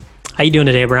How you doing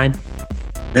today, Brian?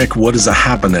 Nick, what is a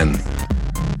happening?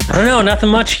 I don't know,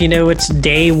 nothing much. It's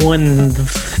day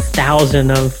 1,000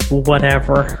 of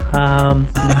whatever. I'm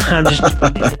just,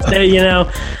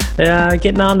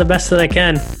 getting on the best that I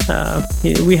can.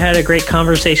 We had a great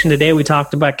conversation today. We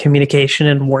talked about communication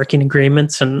and working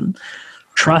agreements and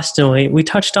trust, and we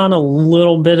touched on a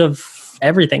little bit of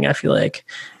everything, I feel like.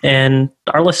 And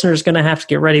our listeners are going to have to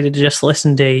get ready to just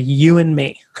listen to you and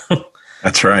me.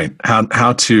 That's right.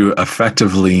 How to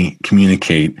effectively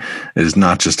communicate is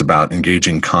not just about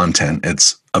engaging content.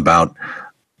 It's about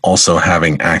also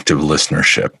having active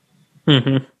listenership.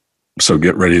 Mm-hmm. So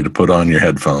get ready to put on your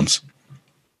headphones.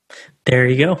 There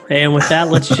you go. And with that,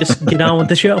 let's just get on with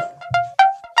the show.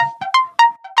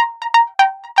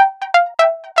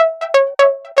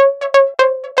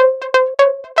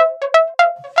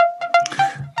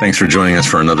 Thanks for joining us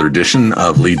for another edition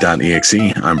of Lead.exe.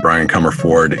 I'm Brian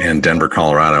Comerford in Denver,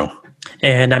 Colorado.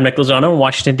 And I'm Nick Lozano in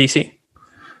Washington, D.C.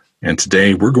 And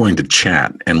today we're going to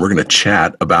chat, and we're going to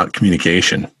chat about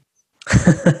communication.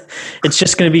 It's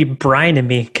just going to be Brian and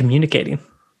me communicating.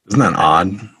 Isn't that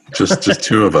odd? Just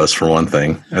two of us for one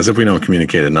thing, as if we don't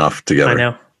communicate enough together. I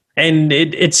know. And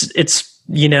it's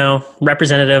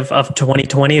representative of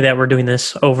 2020 that we're doing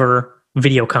this over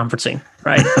video conferencing,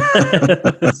 right?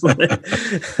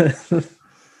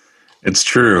 It's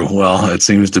true. Well, it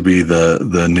seems to be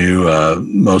the new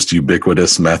most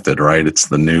ubiquitous method, right? It's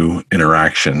the new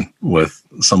interaction with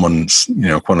someone,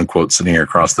 quote unquote, sitting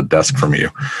across the desk from you.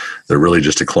 They're really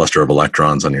just a cluster of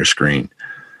electrons on your screen.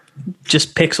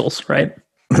 Just pixels, right?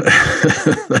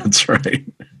 That's right.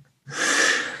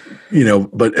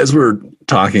 But as we're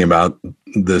talking about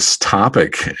this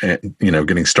topic,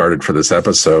 getting started for this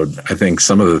episode, I think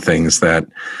some of the things that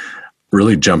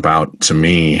really jump out to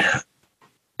me,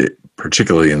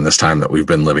 particularly in this time that we've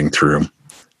been living through,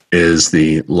 is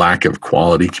the lack of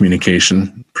quality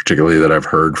communication, particularly that I've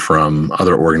heard from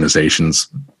other organizations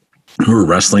who are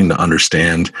wrestling to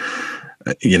understand,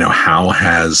 how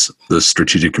has the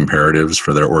strategic imperatives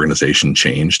for their organization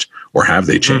changed, or have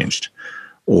they changed?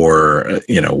 Or,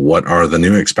 what are the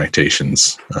new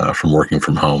expectations from working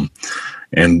from home?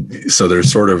 And so there's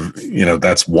sort of,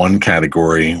 that's one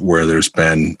category where there's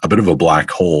been a bit of a black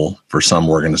hole for some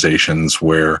organizations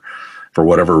where, for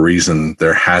whatever reason,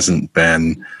 there hasn't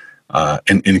been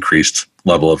an increased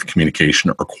level of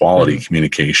communication or quality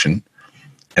communication.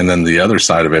 And then the other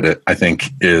side of it, I think,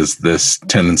 is this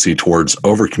tendency towards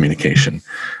over-communication.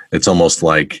 It's almost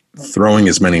like throwing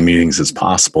as many meetings as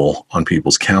possible on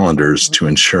people's calendars to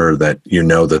ensure that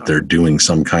that they're doing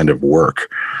some kind of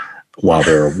work while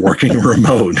they're working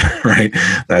remote, right?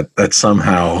 That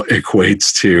somehow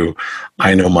equates to,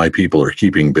 I know my people are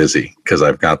keeping busy because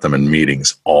I've got them in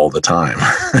meetings all the time.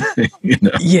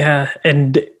 Yeah,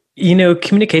 and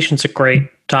communication's a great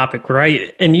topic,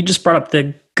 right? And you just brought up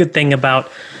the good thing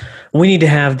about we need to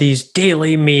have these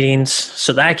daily meetings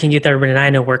so that I can get everybody and I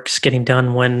know work's getting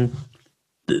done when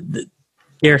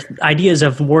their ideas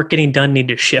of work getting done need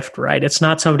to shift, right? It's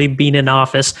not somebody being in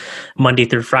office Monday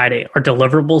through Friday. Are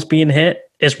deliverables being hit?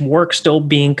 Is work still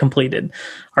being completed?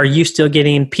 Are you still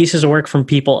getting pieces of work from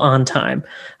people on time?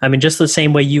 I mean, just the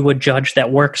same way you would judge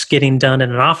that work's getting done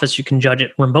in an office, you can judge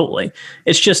it remotely.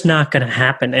 It's just not going to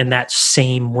happen in that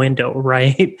same window,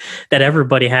 right? That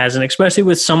everybody has. And especially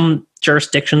with some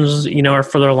jurisdictions, are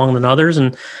further along than others.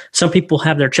 And some people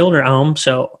have their children at home,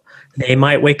 so they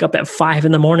might wake up at 5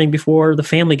 a.m. before the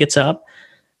family gets up,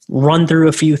 run through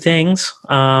a few things,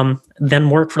 then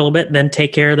work for a little bit, then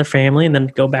take care of the family, and then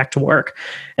go back to work.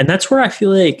 And that's where I feel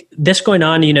like this going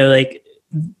on,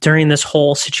 during this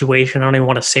whole situation, I don't even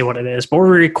want to say what it is, but we're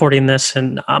recording this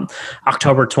in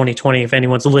October 2020, if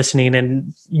anyone's listening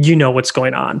and what's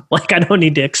going on. Like, I don't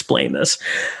need to explain this.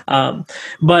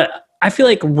 But I feel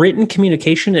like written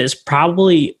communication is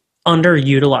probably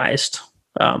underutilized,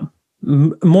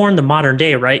 more in the modern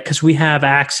day, right? Because we have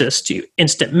access to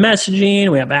instant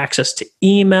messaging, we have access to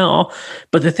email.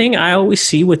 But the thing I always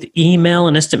see with email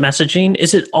and instant messaging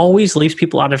is it always leaves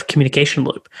people out of communication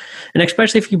loop. And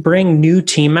especially if you bring new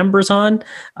team members on,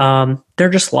 they're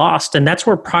just lost. And that's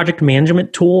where project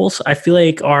management tools, I feel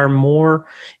like, are more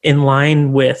in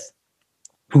line with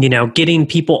getting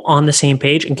people on the same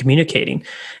page and communicating,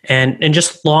 and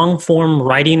just long form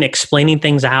writing, explaining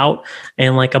things out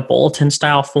in like a bulletin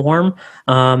style form,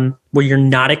 where you're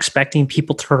not expecting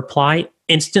people to reply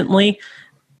instantly,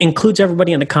 includes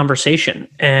everybody in the conversation.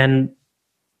 And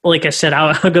like I said,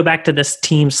 I'll go back to this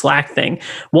team Slack thing.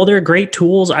 While they're great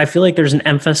tools, I feel like there's an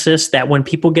emphasis that when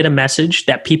people get a message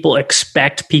that people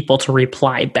expect people to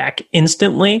reply back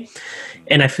instantly.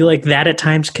 And I feel like that at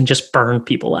times can just burn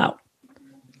people out.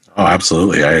 Oh,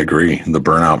 absolutely. I agree. The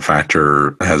burnout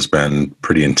factor has been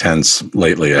pretty intense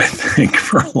lately, I think,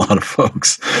 for a lot of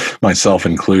folks, myself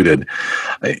included.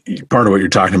 Part of what you're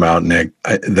talking about, Nick,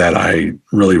 that I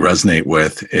really resonate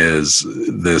with is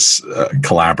this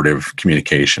collaborative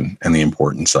communication and the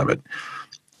importance of it.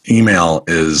 Email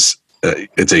is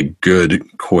it's a good,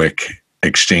 quick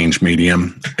exchange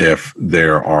medium if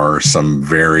there are some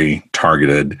very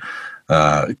targeted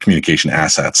communication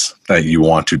assets that you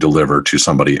want to deliver to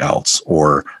somebody else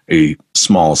or a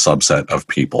small subset of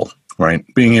people, right?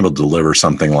 Being able to deliver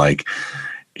something like,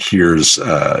 here's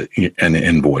an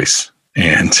invoice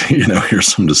and,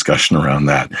 here's some discussion around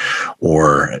that,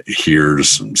 or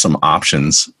here's some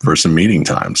options for some meeting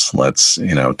times. Let's,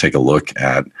 take a look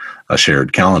at a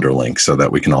shared calendar link so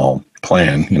that we can all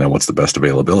plan, what's the best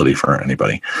availability for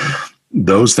anybody.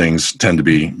 Those things tend to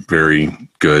be very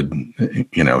good,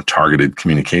 targeted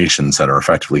communications that are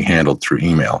effectively handled through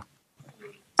email.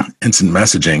 Instant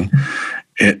messaging,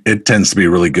 it tends to be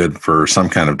really good for some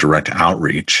kind of direct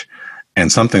outreach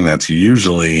and something that's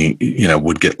usually,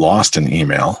 would get lost in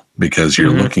email because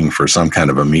you're looking for some kind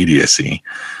of immediacy.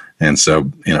 And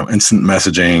so, instant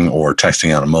messaging or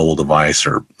texting on a mobile device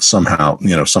are somehow,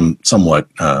 somewhat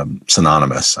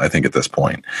synonymous, I think, at this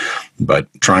point. But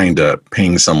trying to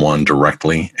ping someone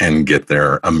directly and get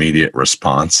their immediate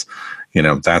response,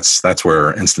 that's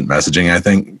where instant messaging, I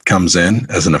think, comes in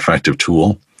as an effective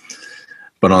tool.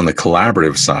 But on the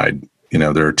collaborative side,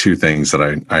 there are two things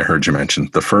that I heard you mention.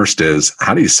 The first is,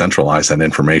 how do you centralize that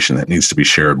information that needs to be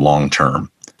shared long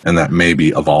term and that may be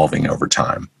evolving over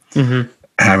time? Mm-hmm.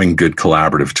 Having good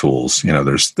collaborative tools,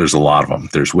 there's a lot of them.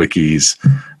 There's wikis,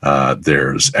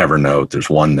 there's Evernote, there's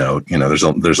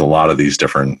OneNote. There's a lot of these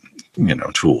different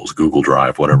tools, Google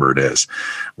Drive, whatever it is,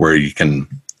 where you can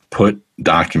put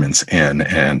documents in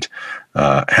and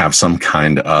have some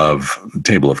kind of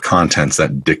table of contents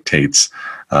that dictates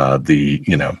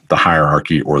the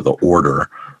hierarchy or the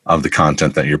order of the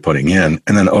content that you're putting in,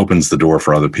 and then opens the door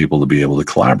for other people to be able to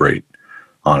collaborate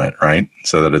on it, right?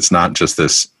 So that it's not just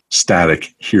this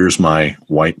static, here's my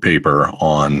white paper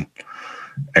on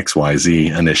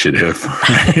XYZ initiative,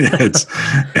 right?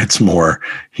 It's more,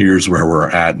 here's where we're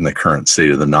at in the current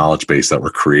state of the knowledge base that we're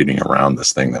creating around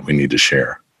this thing that we need to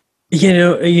share.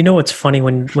 What's funny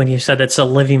when you said it's a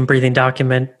living, breathing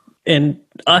document, and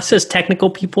us as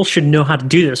technical people should know how to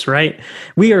do this, right?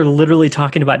 We are literally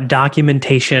talking about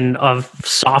documentation of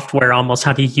software, almost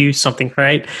how to use something,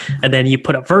 right? And then you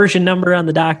put a version number on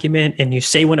the document and you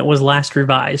say when it was last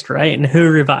revised, right? And who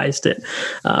revised it.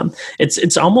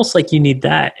 It's almost like you need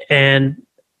that. And,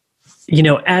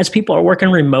 as people are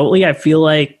working remotely, I feel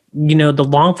like, the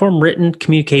long form written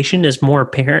communication is more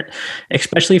apparent,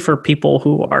 especially for people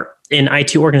who are in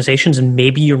IT organizations and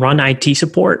maybe you run IT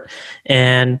support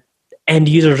and end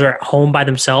users are at home by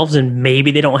themselves and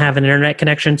maybe they don't have an internet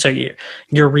connection. So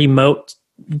your remote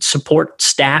support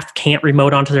staff can't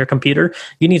remote onto their computer.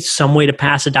 You need some way to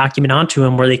pass a document onto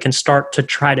them where they can start to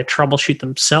try to troubleshoot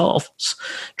themselves.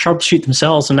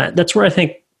 And that's where I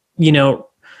think,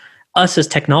 us as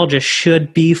technologists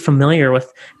should be familiar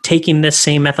with taking this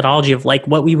same methodology of like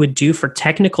what we would do for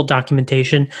technical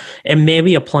documentation and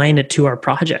maybe applying it to our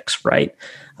projects, right?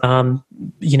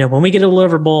 When we get a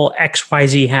deliverable,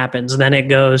 XYZ happens, then it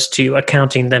goes to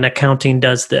accounting, then accounting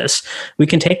does this. We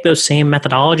can take those same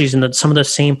methodologies and some of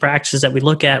those same practices that we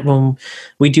look at when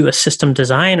we do a system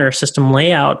design or a system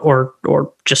layout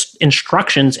or just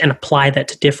instructions and apply that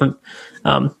to different,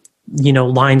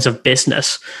 lines of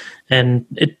business. And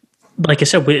like I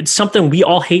said, it's something we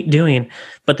all hate doing,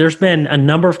 but there's been a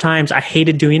number of times I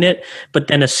hated doing it. But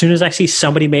then as soon as I see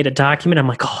somebody made a document, I'm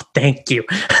like, oh, thank you.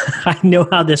 I know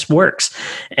how this works.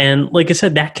 And like I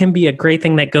said, that can be a great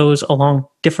thing that goes along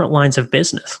different lines of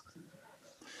business.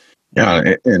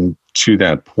 Yeah. And to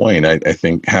that point, I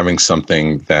think having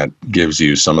something that gives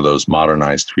you some of those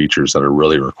modernized features that are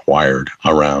really required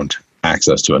around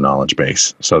access to a knowledge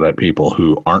base so that people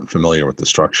who aren't familiar with the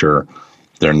structure,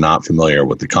 they're not familiar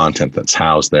with the content that's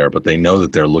housed there, but they know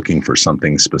that they're looking for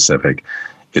something specific.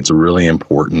 It's really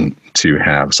important to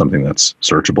have something that's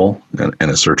searchable and in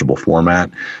a searchable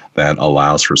format that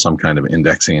allows for some kind of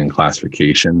indexing and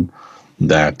classification,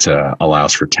 that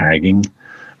allows for tagging,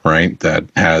 right? That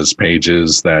has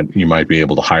pages that you might be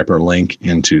able to hyperlink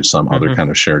into some other kind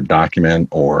of shared document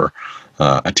or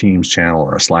a Teams channel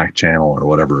or a Slack channel or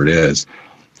whatever it is,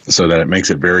 so that it makes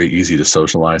it very easy to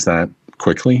socialize that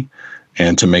quickly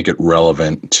and to make it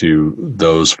relevant to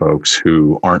those folks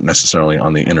who aren't necessarily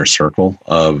on the inner circle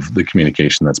of the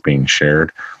communication that's being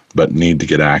shared, but need to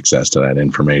get access to that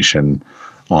information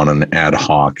on an ad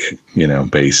hoc,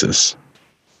 basis.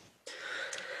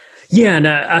 Yeah, and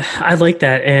I like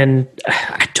that. And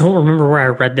I don't remember where I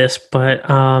read this, but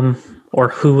or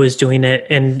who was doing it.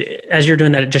 And as you're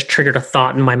doing that, it just triggered a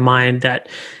thought in my mind that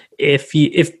if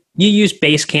you use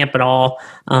Basecamp at all,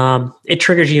 it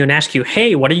triggers you and asks you,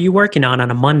 "Hey, what are you working on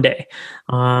a Monday?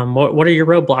 What are your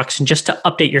roadblocks?" And just to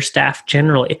update your staff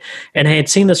generally. And I had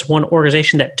seen this one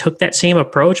organization that took that same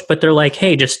approach, but they're like,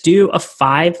 "Hey, just do a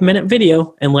 5-minute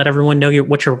video and let everyone know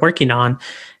what you're working on."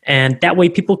 And that way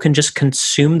people can just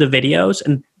consume the videos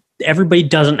and everybody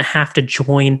doesn't have to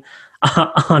join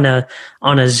on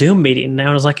a Zoom meeting. And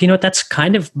I was like, what, that's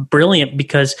kind of brilliant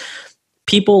because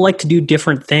people like to do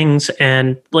different things.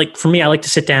 And like for me, I like to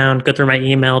sit down, go through my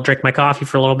email, drink my coffee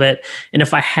for a little bit. And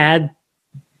if I had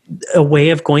a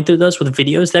way of going through those with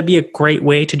videos, that'd be a great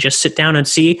way to just sit down and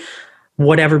see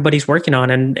what everybody's working on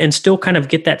and still kind of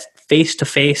get that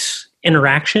face-to-face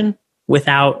interaction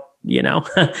without,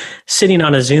 sitting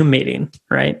on a Zoom meeting,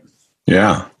 right?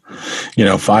 Yeah.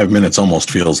 5 minutes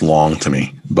almost feels long to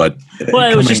me, but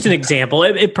well, it was just an example.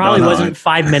 It probably wasn't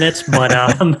 5 minutes, but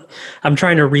I'm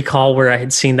trying to recall where I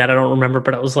had seen that. I don't remember,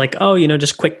 but I was like,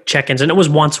 just quick check-ins, and it was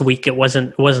once a week. It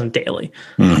wasn't daily.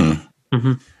 Mm-hmm.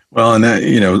 Mm-hmm. Well, and that,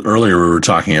 earlier we were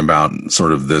talking about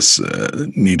sort of this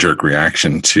knee-jerk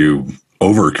reaction to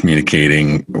over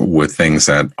communicating with things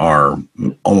that are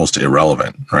almost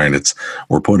irrelevant, right?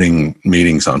 We're putting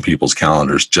meetings on people's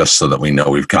calendars just so that we know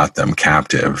we've got them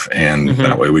captive. And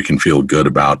that way we can feel good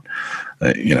about,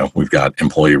 we've got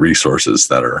employee resources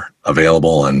that are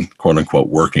available and quote unquote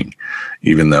working,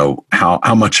 even though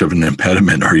how much of an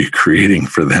impediment are you creating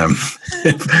for them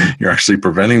if you're actually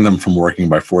preventing them from working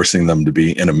by forcing them to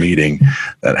be in a meeting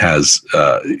that has,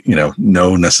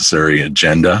 no necessary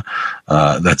agenda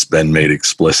that's been made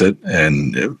explicit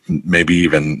and maybe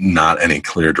even not any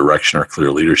clear direction or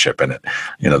clear leadership in it.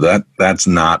 That's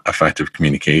not effective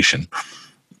communication.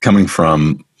 Coming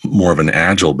from more of an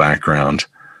agile background,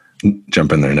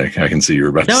 jump in there, Nick. I can see you're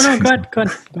about to say. No, go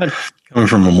ahead. Coming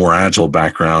from a more agile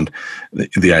background,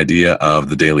 the idea of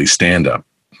the daily stand-up,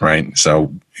 right?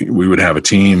 So we would have a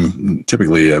team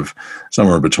typically of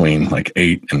somewhere between like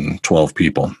 8 and 12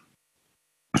 people.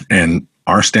 And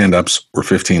our stand-ups were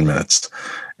 15 minutes.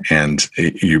 And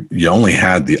you only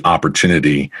had the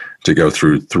opportunity to go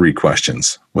through 3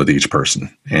 questions with each person.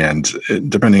 And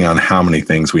depending on how many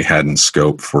things we had in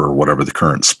scope for whatever the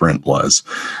current sprint was,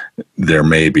 there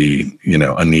may be,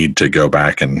 a need to go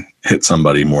back and hit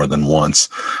somebody more than once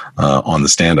on the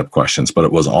stand-up questions. But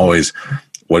it was always,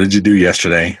 what did you do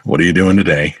yesterday? What are you doing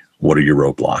today? What are your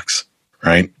roadblocks?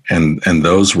 Right? And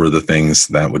those were the things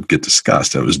that would get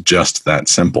discussed. It was just that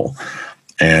simple.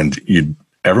 And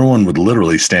everyone would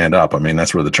literally stand up. I mean,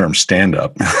 that's where the term stand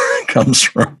up comes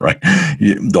from, right?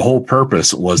 The whole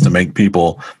purpose was to make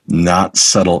people not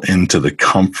settle into the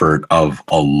comfort of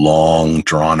a long,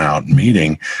 drawn out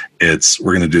meeting.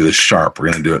 We're going to do this sharp.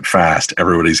 We're going to do it fast.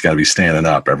 Everybody's got to be standing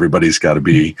up. Everybody's got to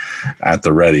be at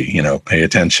the ready, pay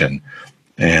attention.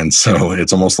 And so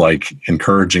it's almost like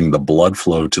encouraging the blood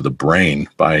flow to the brain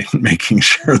by making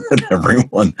sure that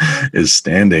everyone is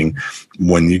standing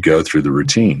when you go through the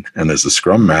routine. And as a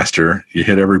scrum master, you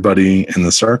hit everybody in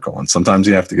the circle. And sometimes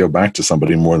you have to go back to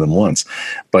somebody more than once.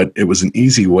 But it was an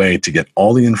easy way to get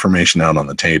all the information out on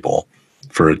the table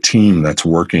for a team that's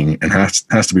working and has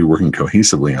to be working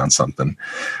cohesively on something.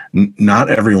 Not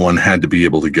everyone had to be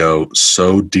able to go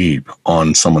so deep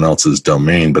on someone else's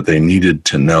domain, but they needed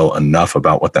to know enough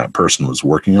about what that person was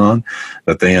working on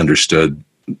that they understood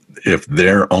if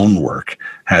their own work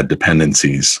had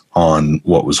dependencies on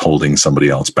what was holding somebody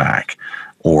else back,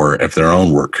 or if their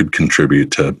own work could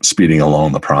contribute to speeding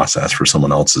along the process for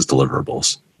someone else's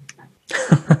deliverables.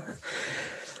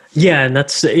 Yeah, and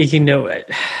that's,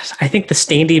 I think the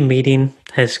standing meeting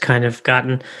has kind of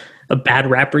gotten a bad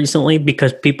rap recently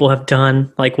because people have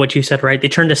done, like what you said, right? They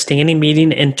turned a standing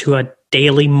meeting into a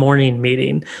daily morning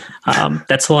meeting.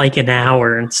 That's like an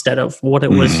hour instead of what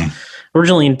it was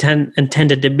originally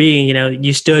intended to be.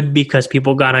 You stood because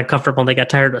people got uncomfortable and they got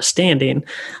tired of standing.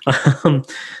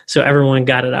 So everyone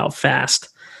got it out fast.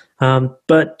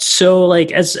 But so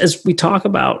like, as we talk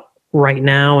about right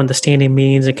now and the standing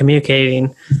meetings and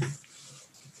communicating,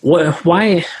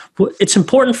 why it's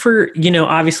important for,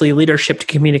 obviously leadership to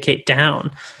communicate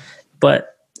down,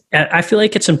 but I feel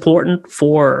like it's important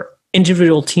for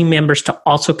individual team members to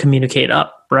also communicate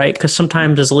up, right? Because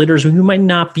sometimes as leaders, we might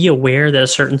not be aware that a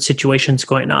certain situation's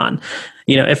going on.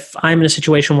 If I'm in a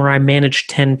situation where I manage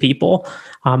 10 people,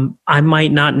 I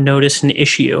might not notice an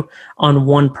issue on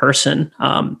one person,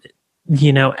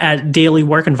 at daily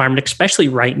work environment, especially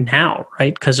right now,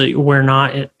 right? Because we're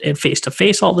not at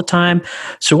face-to-face all the time.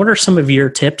 So what are some of your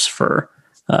tips for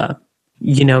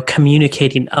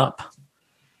communicating up?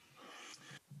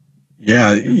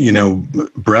 Yeah,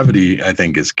 brevity, I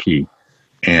think, is key.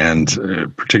 And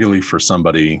particularly for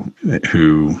somebody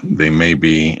who they may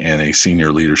be in a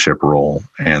senior leadership role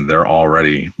and they're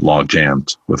already log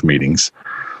jammed with meetings.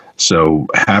 So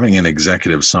having an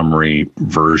executive summary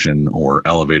version or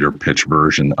elevator pitch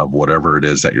version of whatever it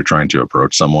is that you're trying to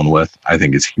approach someone with, I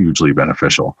think is hugely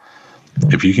beneficial.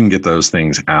 If you can get those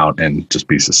things out and just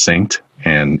be succinct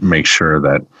and make sure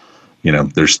that,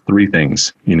 there's 3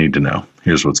 things you need to know.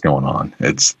 Here's what's going on.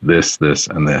 It's this,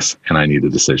 and this, and I need a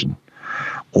decision.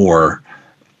 Or,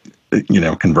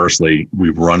 conversely,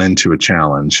 we've run into a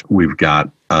challenge. We've got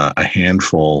a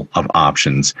handful of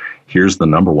options. Here's the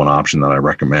number 1 option that I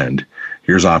recommend.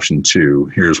 Here's option 2.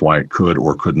 Here's why it could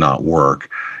or could not work.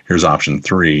 Here's option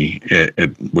 3.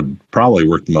 It would probably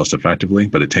work the most effectively,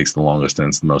 but it takes the longest and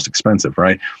it's the most expensive,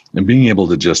 right? And being able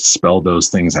to just spell those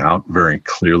things out very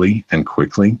clearly and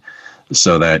quickly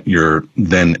so that you're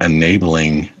then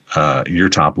enabling your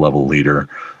top level leader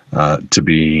to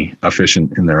be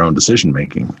efficient in their own decision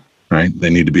making, right? They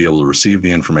need to be able to receive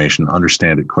the information,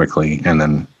 understand it quickly, and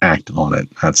then act on it.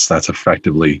 That's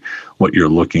effectively what you're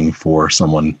looking for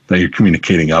someone that you're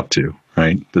communicating up to,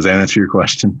 right? Does that answer your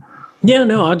question? Yeah,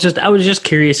 no, I was just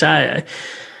curious. I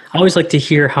always like to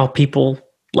hear how people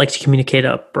like to communicate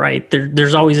up, right?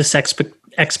 There's always this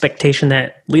expectation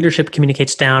that leadership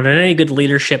communicates down, and any good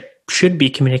leadership should be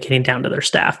communicating down to their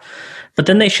staff. But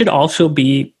then they should also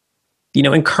be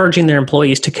encouraging their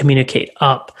employees to communicate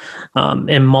up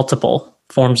in multiple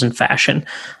forms and fashion,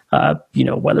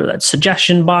 whether that's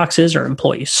suggestion boxes or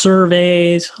employee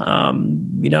surveys.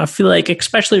 I feel like,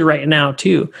 especially right now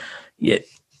too,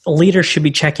 leaders should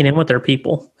be checking in with their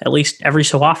people at least every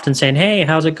so often saying, hey,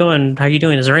 how's it going? How are you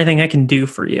doing? Is there anything I can do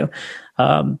for you?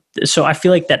 So I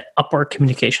feel like that upward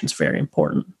communication is very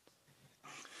important.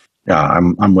 Yeah,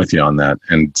 I'm with you on that.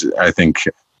 And I think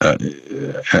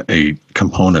a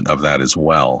component of that as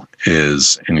well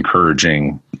is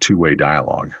encouraging two-way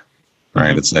dialogue,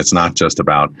 right? Mm-hmm. It's not just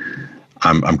about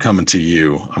I'm coming to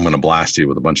you, I'm going to blast you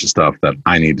with a bunch of stuff that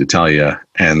I need to tell you,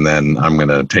 and then I'm going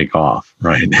to take off,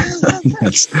 right?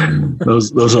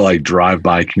 Those are like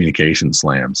drive-by communication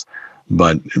slams.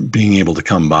 But being able to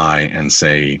come by and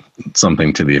say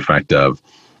something to the effect of,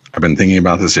 I've been thinking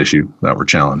about this issue that we're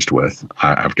challenged with.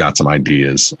 I've got some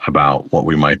ideas about what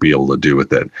we might be able to do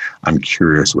with it. I'm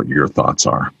curious what your thoughts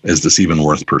are. Is this even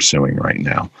worth pursuing right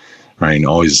now? Right? And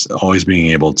always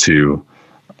being able to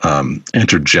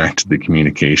interject the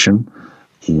communication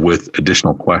with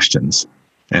additional questions.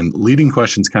 And leading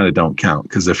questions kind of don't count,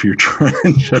 because if you're trying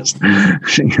to just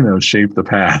shape the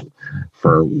path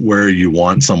for where you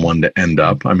want someone to end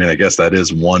up, I mean, I guess that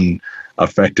is one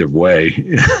effective way,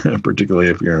 particularly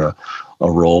if you're in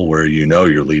a role where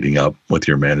you're leading up with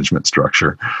your management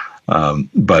structure.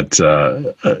 But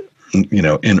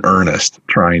in earnest,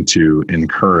 trying to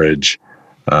encourage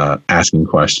asking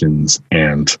questions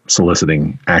and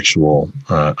soliciting actual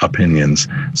opinions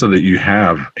so that you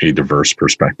have a diverse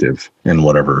perspective in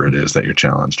whatever it is that you're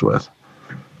challenged with.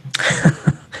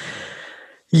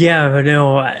 Yeah,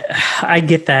 no, I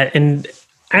get that. And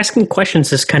asking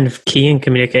questions is kind of key in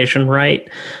communication, right?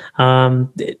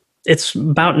 It's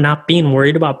about not being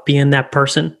worried about being that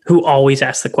person who always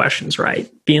asks the questions, right?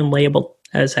 Being labeled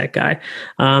as that guy.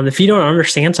 If you don't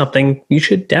understand something, you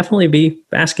should definitely be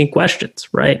asking questions,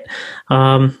 right?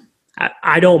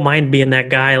 I don't mind being that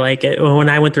guy. Like when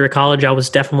I went through college, I was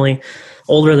definitely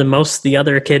older than most of the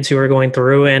other kids who were going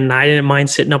through, and I didn't mind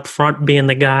sitting up front being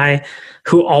the guy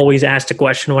who always asked a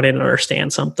question when I didn't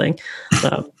understand something.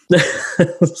 So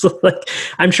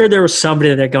I'm sure there was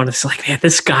somebody that going to like, man,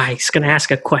 this guy's going to ask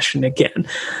a question again.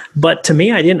 But to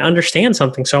me, I didn't understand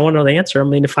something, so I want to know the answer. I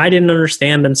mean, if I didn't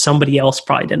understand, then somebody else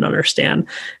probably didn't understand.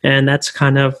 And that's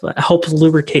kind of helps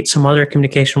lubricate some other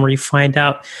communication where you find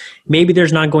out maybe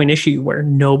there's an ongoing issue where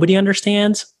nobody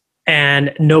understands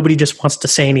and nobody just wants to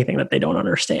say anything that they don't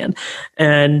understand.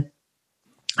 And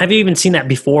I've even seen that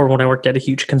before when I worked at a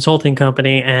huge consulting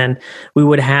company, and we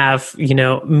would have,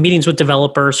 meetings with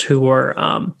developers who were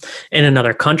in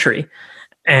another country.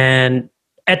 And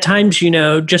at times,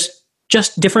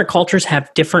 just different cultures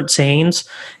have different sayings,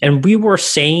 and we were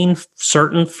saying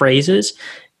certain phrases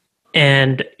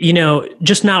and,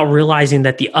 just not realizing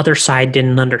that the other side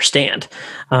didn't understand.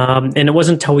 And it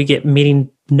wasn't until we get meeting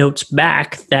notes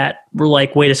back that we're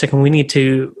like, wait a second, we need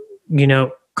to,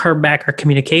 curb back our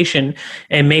communication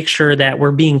and make sure that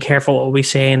we're being careful what we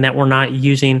say and that we're not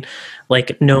using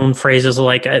like known phrases.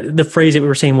 Like the phrase that we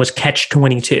were saying was catch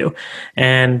 22.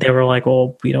 And they were like,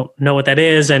 well, we don't know what that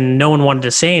is. And no one wanted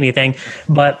to say anything.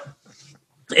 But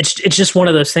it's just one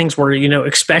of those things where,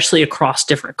 especially across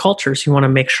different cultures, you want to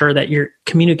make sure that you're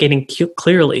communicating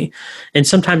clearly. And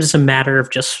sometimes it's a matter of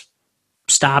just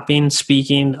stopping,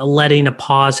 speaking, letting a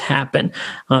pause happen,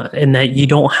 and that you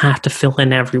don't have to fill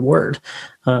in every word.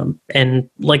 And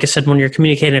like I said, when you're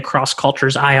communicating across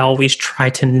cultures, I always try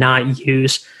to not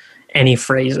use any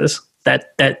phrases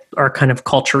that are kind of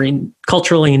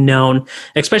culturally known,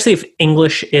 especially if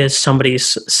English is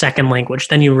somebody's second language.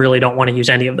 Then you really don't want to use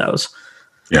any of those.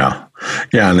 Yeah.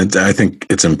 And I think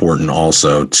it's important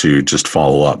also to just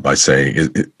follow up by saying,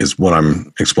 is what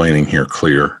I'm explaining here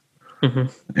clear? Mm-hmm.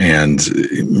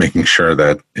 And making sure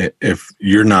that if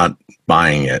you're not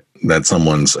buying it, that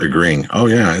someone's agreeing, oh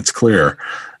yeah, it's clear,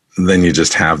 then you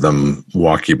just have them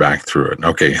walk you back through it.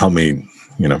 Okay, help me,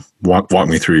 walk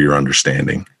me through your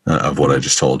understanding of what I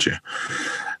just told you.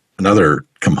 Another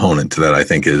component to that, I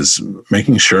think, is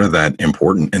making sure that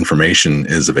important information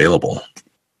is available,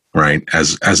 right?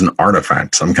 As an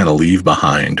artifact, some kind of leave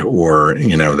behind, or,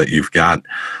 that you've got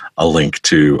a link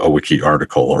to a wiki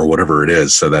article or whatever it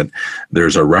is, so that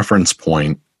there's a reference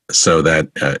point, so that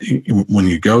when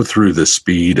you go through the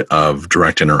speed of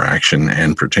direct interaction,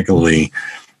 and particularly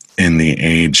in the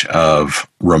age of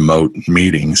remote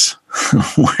meetings,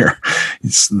 where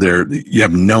you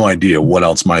have no idea what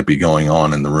else might be going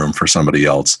on in the room for somebody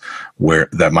else, where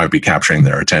that might be capturing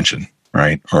their attention,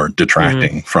 right? Or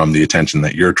detracting from the attention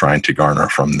that you're trying to garner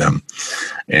from them.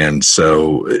 And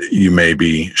so you may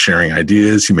be sharing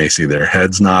ideas, you may see their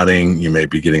heads nodding, you may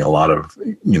be getting a lot of,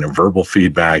 verbal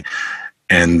feedback.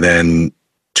 And then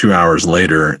 2 hours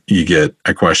later, you get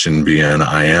a question via an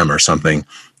IM or something,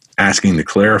 asking to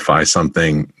clarify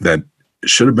something that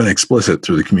should have been explicit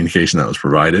through the communication that was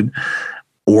provided,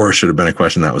 or should have been a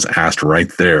question that was asked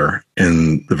right there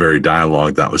in the very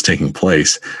dialogue that was taking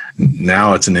place.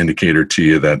 Now it's an indicator to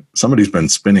you that somebody's been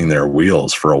spinning their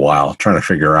wheels for a while, trying to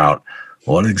figure out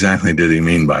what exactly did he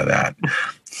mean by that.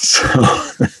 So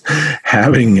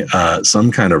having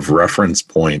some kind of reference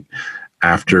point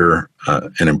after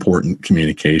an important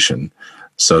communication,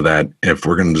 so that if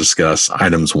we're going to discuss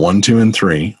items 1, 2, and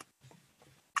 3,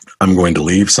 I'm going to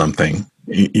leave something,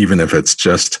 even if it's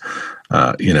just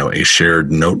a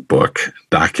shared notebook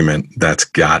document that's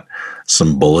got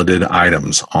some bulleted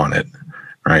items on it,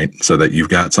 right? So that you've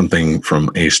got something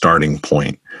from a starting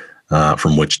point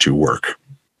from which to work.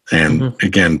 And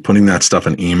again, putting that stuff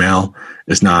in email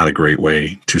is not a great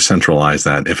way to centralize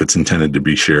that if it's intended to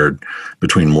be shared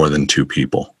between more than 2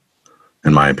 people,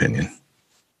 in my opinion.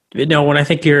 No, when I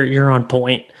think you're on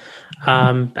point.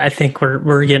 I think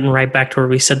we're getting right back to where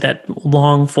we said that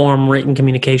long form written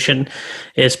communication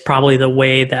is probably the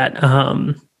way that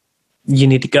you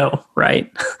need to go,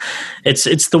 right?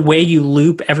 It's the way you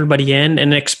loop everybody in,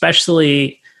 and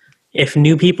especially if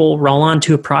new people roll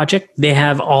onto a project, they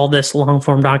have all this long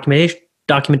form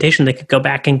documentation they could go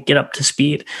back and get up to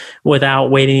speed without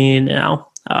waiting,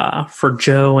 for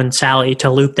Joe and Sally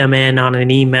to loop them in on an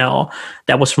email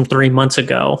that was from 3 months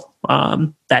ago,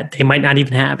 that they might not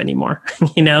even have anymore,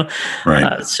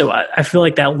 Right. So I feel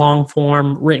like that long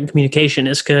form written communication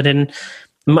is good. And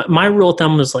my rule of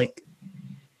thumb is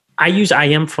I use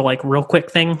IM for real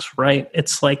quick things, right?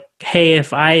 It's like, hey,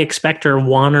 if I expect a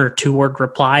 1 or 2 word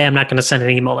reply, I'm not going to send an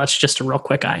email. That's just a real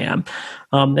quick IM.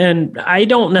 And I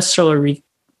don't necessarily,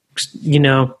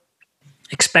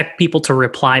 expect people to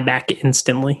reply back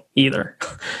instantly either.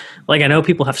 I know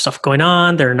people have stuff going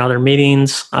on, they're in other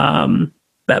meetings,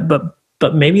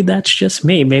 but maybe that's just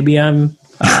me. Maybe I'm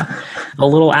a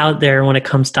little out there when it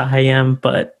comes to IM,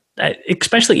 but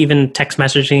especially even text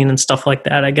messaging and stuff like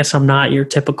that. I guess I'm not your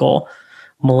typical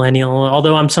millennial,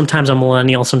 although I'm sometimes a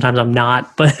millennial, sometimes I'm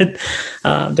not, but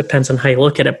depends on how you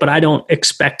look at it. But I don't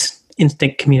expect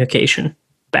instant communication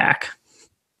back.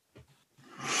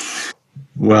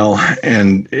 Well,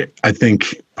 and I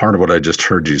think part of what I just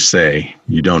heard you say,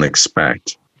 you don't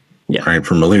expect, right?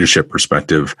 From a leadership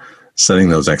perspective, setting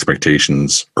those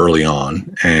expectations early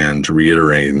on and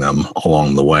reiterating them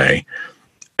along the way.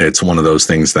 It's one of those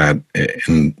things that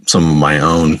in some of my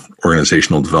own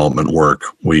organizational development work,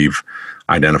 we've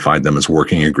identified them as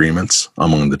working agreements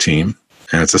among the team.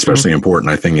 And it's especially important,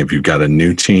 I think, if you've got a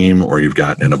new team or you've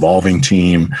got an evolving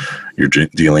team, you're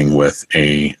dealing with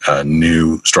a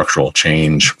new structural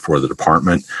change for the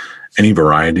department, any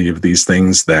variety of these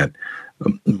things that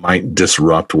might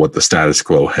disrupt what the status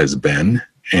quo has been.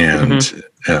 And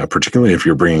particularly if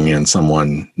you're bringing in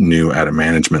someone new at a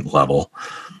management level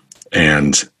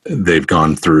and they've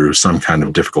gone through some kind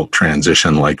of difficult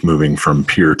transition, like moving from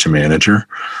peer to manager,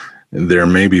 there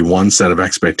may be one set of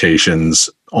expectations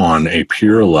on a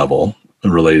peer level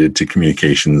related to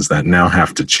communications that now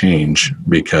have to change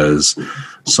because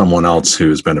someone else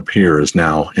who's been a peer is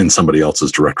now in somebody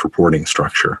else's direct reporting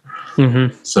structure.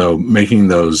 Mm-hmm. So making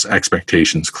those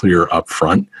expectations clear up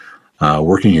front,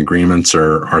 working agreements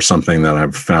are something that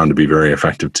I've found to be very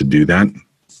effective to do that.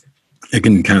 It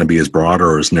can kind of be as broad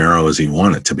or as narrow as you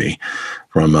want it to be.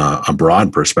 From a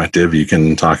broad perspective, you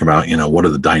can talk about, what are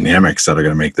the dynamics that are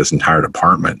going to make this entire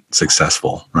department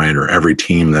successful, right? Or every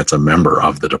team that's a member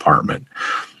of the department.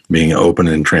 Being open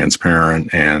and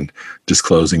transparent and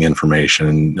disclosing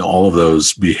information, all of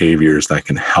those behaviors that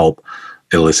can help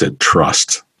elicit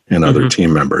trust in other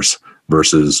team members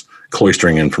versus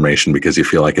cloistering information because you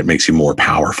feel like it makes you more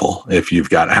powerful if you've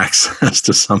got access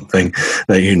to something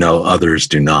that others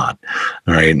do not.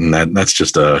 All right. And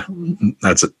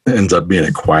that ends up being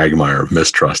a quagmire of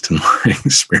mistrust in my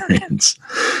experience.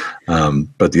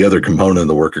 But the other component of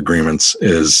the work agreements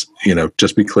is,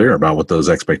 just be clear about what those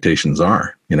expectations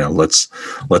are.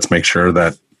 Let's make sure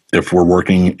that if we're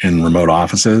working in remote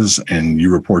offices and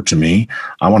you report to me,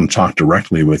 I want to talk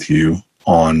directly with you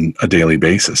on a daily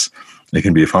basis. It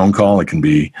can be a phone call. It can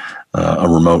be a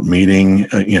remote meeting.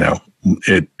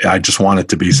 I just want it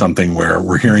to be something where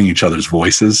we're hearing each other's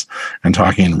voices and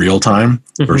talking in real time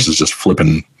versus just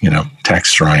flipping,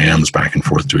 texts or IMs back and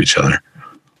forth to each other.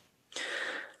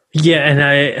 Yeah, and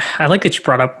I like that you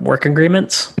brought up work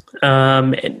agreements.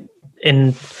 In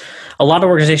a lot of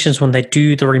organizations, when they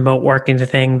do the remote working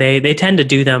thing, they tend to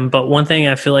do them. But one thing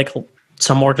I feel like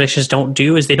some organizations don't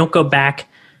do is they don't go back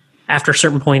after a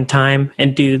certain point in time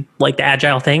and do like the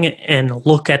agile thing and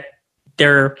look at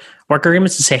their work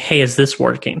agreements and say, hey, is this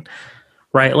working?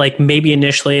 Right? Like maybe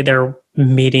initially they're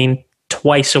meeting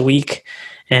twice a week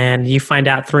and you find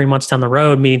out 3 months down the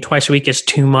road, meeting twice a week is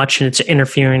too much and it's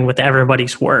interfering with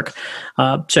everybody's work.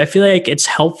 So I feel like it's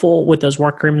helpful with those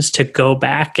work agreements to go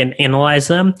back and analyze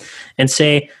them and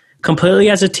say, completely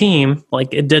as a team,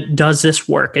 like, does this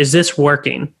work? Is this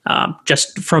working?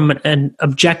 Just from an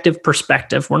objective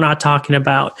perspective, we're not talking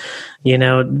about,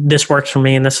 this works for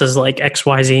me and this is like X,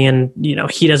 Y, Z, and,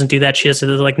 he doesn't do that. She doesn't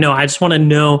do that. Like, no, I just want to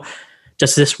know,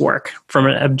 does this work from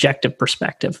an objective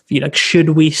perspective?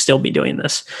 Should we still be doing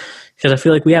this? Because I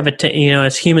feel like we have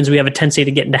as humans, we have a tendency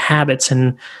to get into habits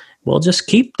and we'll just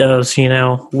keep those,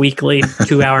 weekly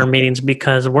 2-hour meetings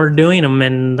because we're doing them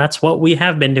and that's what we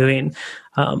have been doing.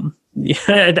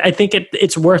 I think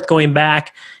it's worth going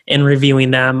back and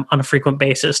reviewing them on a frequent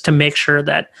basis to make sure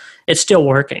that it's still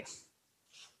working.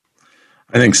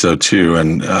 I think so too.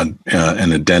 And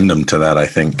an addendum to that, I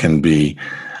think, can be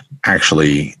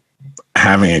actually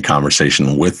having a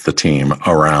conversation with the team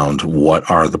around what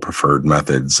are the preferred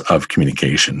methods of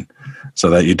communication so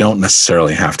that you don't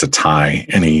necessarily have to tie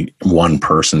any one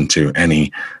person to any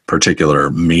particular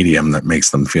medium that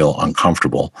makes them feel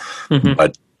uncomfortable.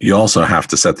 But you also have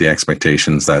to set the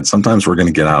expectations that sometimes we're going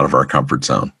to get out of our comfort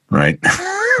zone, right?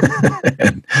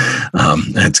 And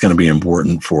it's going to be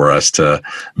important for us to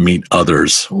meet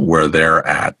others where they're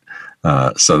at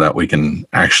so that we can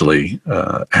actually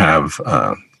have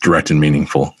direct and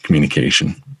meaningful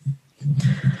communication.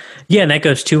 Yeah, and that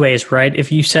goes two ways, right?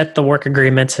 If you set the work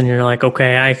agreements and you're like,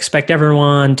 okay, I expect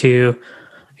everyone to,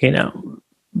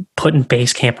 put in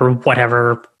Basecamp or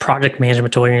whatever project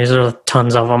management tool, there are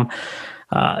tons of them,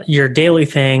 your daily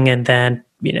thing, and then,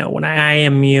 when I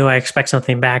IM you, I expect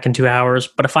something back in 2 hours.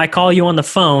 But if I call you on the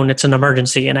phone, it's an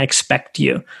emergency and I expect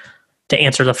you to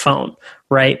answer the phone,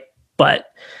 right? But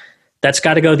that's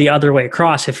got to go the other way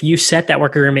across. If you set that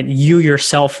work agreement, you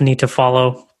yourself need to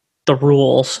follow the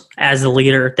rules as the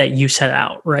leader that you set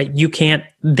out, right? You can't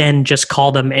then just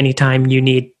call them anytime you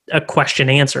need a question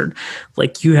answered.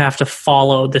 Like, you have to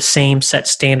follow the same set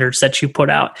standards that you put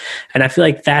out. And I feel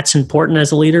like that's important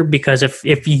as a leader, because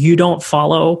if you don't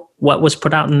follow what was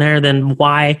put out in there, then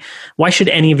why should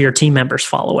any of your team members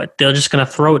follow it? They're just going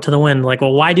to throw it to the wind. Like,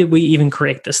 well, why did we even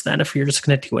create this then if you're just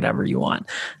going to do whatever you want?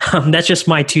 That's just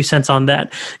my 2 cents on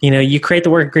that. You create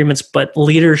the work agreements, but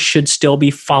leaders should still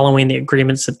be following the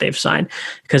agreements that they've signed.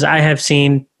 Because I have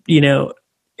seen,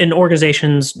 in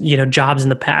organizations, jobs in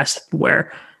the past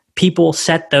where people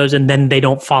set those and then they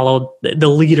don't follow, the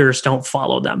leaders don't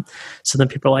follow them. So then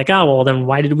people are like, oh, well, then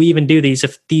why did we even do these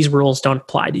if these rules don't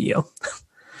apply to you?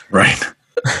 Right.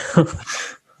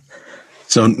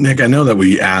 So, Nick, I know that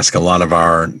we ask a lot of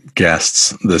our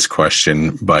guests this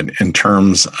question, but in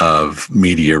terms of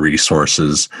media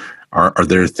resources, are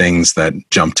there things that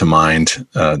jump to mind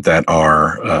that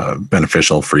are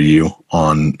beneficial for you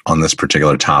on this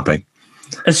particular topic?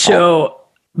 So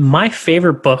my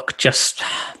favorite book just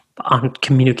on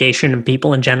communication and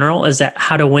people in general. Is that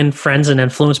How to Win Friends and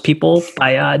Influence People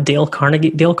by Dale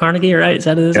Carnegie? Dale Carnegie, right? Is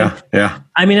that it? Yeah.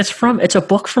 I mean, it's a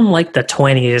book from like the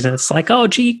 20s, and it's like, oh,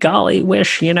 gee, golly,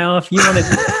 wish, you know, if you want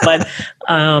to.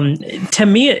 But to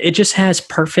me, it just has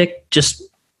perfect, just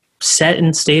set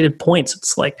and stated points.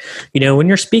 It's like, you know, when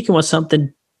you're speaking with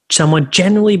someone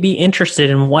generally be interested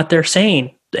in what they're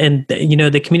saying. And, you know,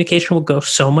 the communication will go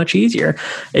so much easier.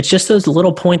 It's just those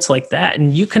little points like that.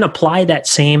 And you can apply that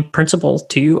same principle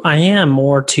to IM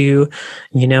or to,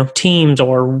 you know, Teams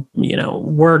or, you know,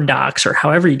 Word docs or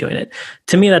however you're doing it.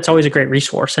 To me, that's always a great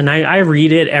resource. And I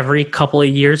read it every couple of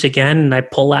years again, and I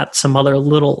pull out some other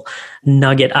little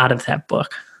nugget out of that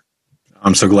book.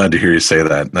 I'm so glad to hear you say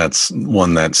that. That's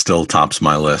one that still tops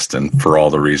my list. And for all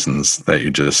the reasons that you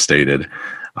just stated,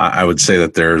 I would say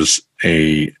that there's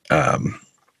a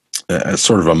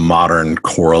sort of a modern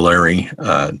corollary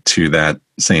to that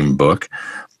same book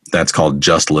that's called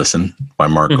Just Listen by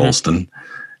Mark Goulston.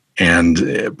 And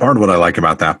part of what I like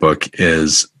about that book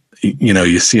is, you know,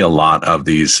 you see a lot of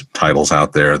these titles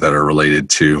out there that are related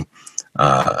to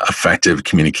effective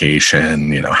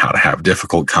communication, you know, how to have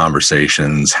difficult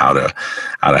conversations, how to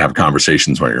have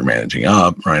conversations when you're managing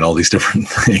up, right? All these different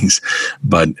things.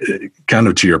 But kind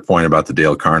of to your point about the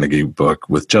Dale Carnegie book,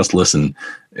 with Just Listen,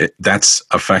 that's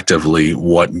effectively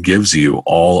what gives you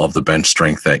all of the bench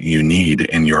strength that you need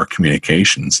in your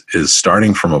communications, is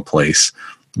starting from a place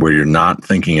where you're not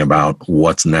thinking about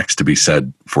what's next to be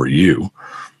said for you,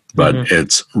 but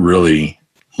it's really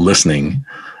listening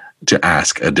to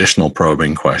ask additional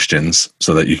probing questions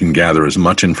so that you can gather as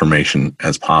much information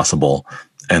as possible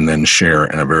and then share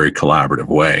in a very collaborative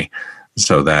way,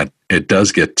 so that it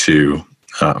does get to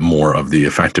more of the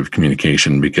effective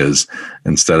communication, because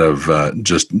instead of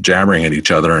just jabbering at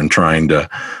each other and trying to,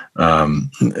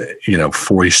 you know,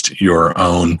 foist your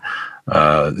own,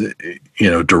 you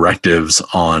know, directives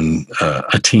on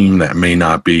a team that may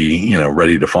not be, you know,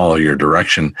 ready to follow your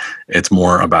direction, it's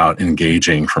more about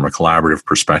engaging from a collaborative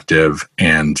perspective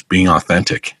and being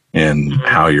authentic in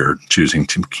how you're choosing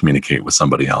to communicate with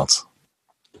somebody else.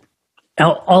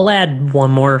 I'll add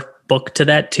one more book to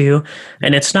that too,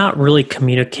 and it's not really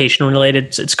communication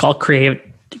related. It's called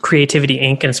Creativity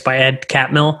Inc., and it's by Ed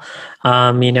Catmull.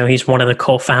 You know, he's one of the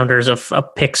co-founders of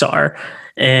Pixar,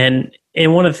 and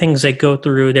one of the things they go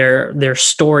through their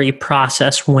story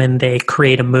process when they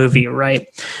create a movie, right?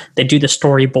 They do the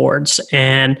storyboards,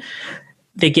 and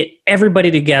they get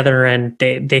everybody together, and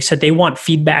they said they want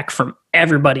feedback from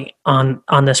everybody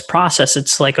on this process.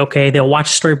 It's like, okay, they'll watch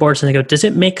storyboards and they go, does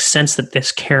it make sense that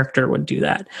this character would do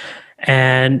that?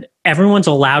 And everyone's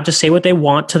allowed to say what they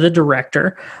want to the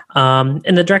director.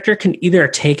 And the director can either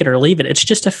take it or leave it. It's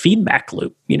just a feedback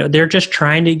loop. You know, they're just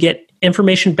trying to get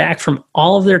information back from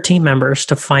all of their team members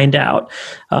to find out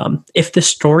if the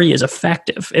story is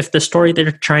effective, if the story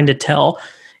they're trying to tell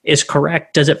is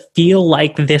correct. Does it feel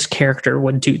like this character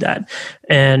would do that?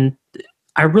 And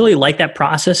I really like that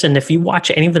process. And if you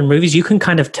watch any of their movies, you can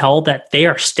kind of tell that they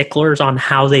are sticklers on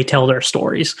how they tell their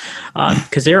stories,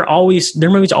 because their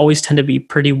movies always tend to be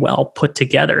pretty well put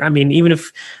together. I mean, even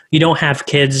if you don't have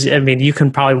kids, I mean, you can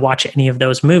probably watch any of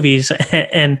those movies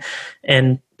and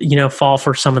you know, fall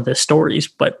for some of the stories.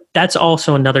 But that's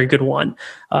also another good one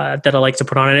that I like to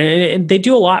put on. And they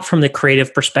do a lot from the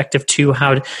creative perspective too,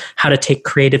 how to take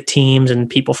creative teams and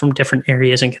people from different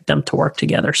areas and get them to work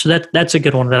together. So that's a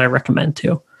good one that I recommend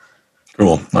too.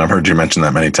 Cool. I've heard you mention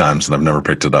that many times and I've never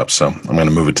picked it up. So I'm going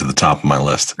to move it to the top of my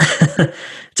list.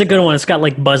 It's a good one. It's got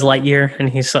like Buzz Lightyear and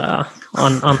he's on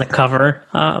the cover.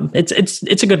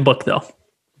 It's a good book though.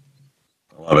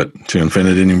 I love it. To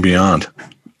infinity and beyond.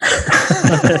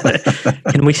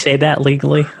 Can we say that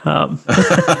legally?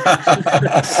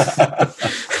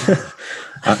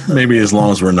 Maybe as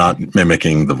long as we're not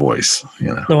mimicking the voice, you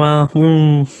know.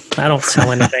 Well, I don't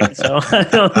sell anything, so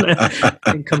I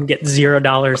can come get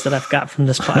 $0 that I've got from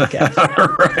this podcast.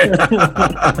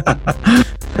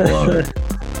 Love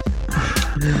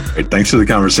it. Great. Thanks for the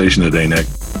conversation today, Nick.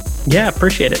 Yeah,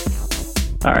 appreciate it.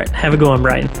 All right. Have a good one,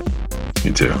 Brian.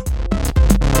 You too.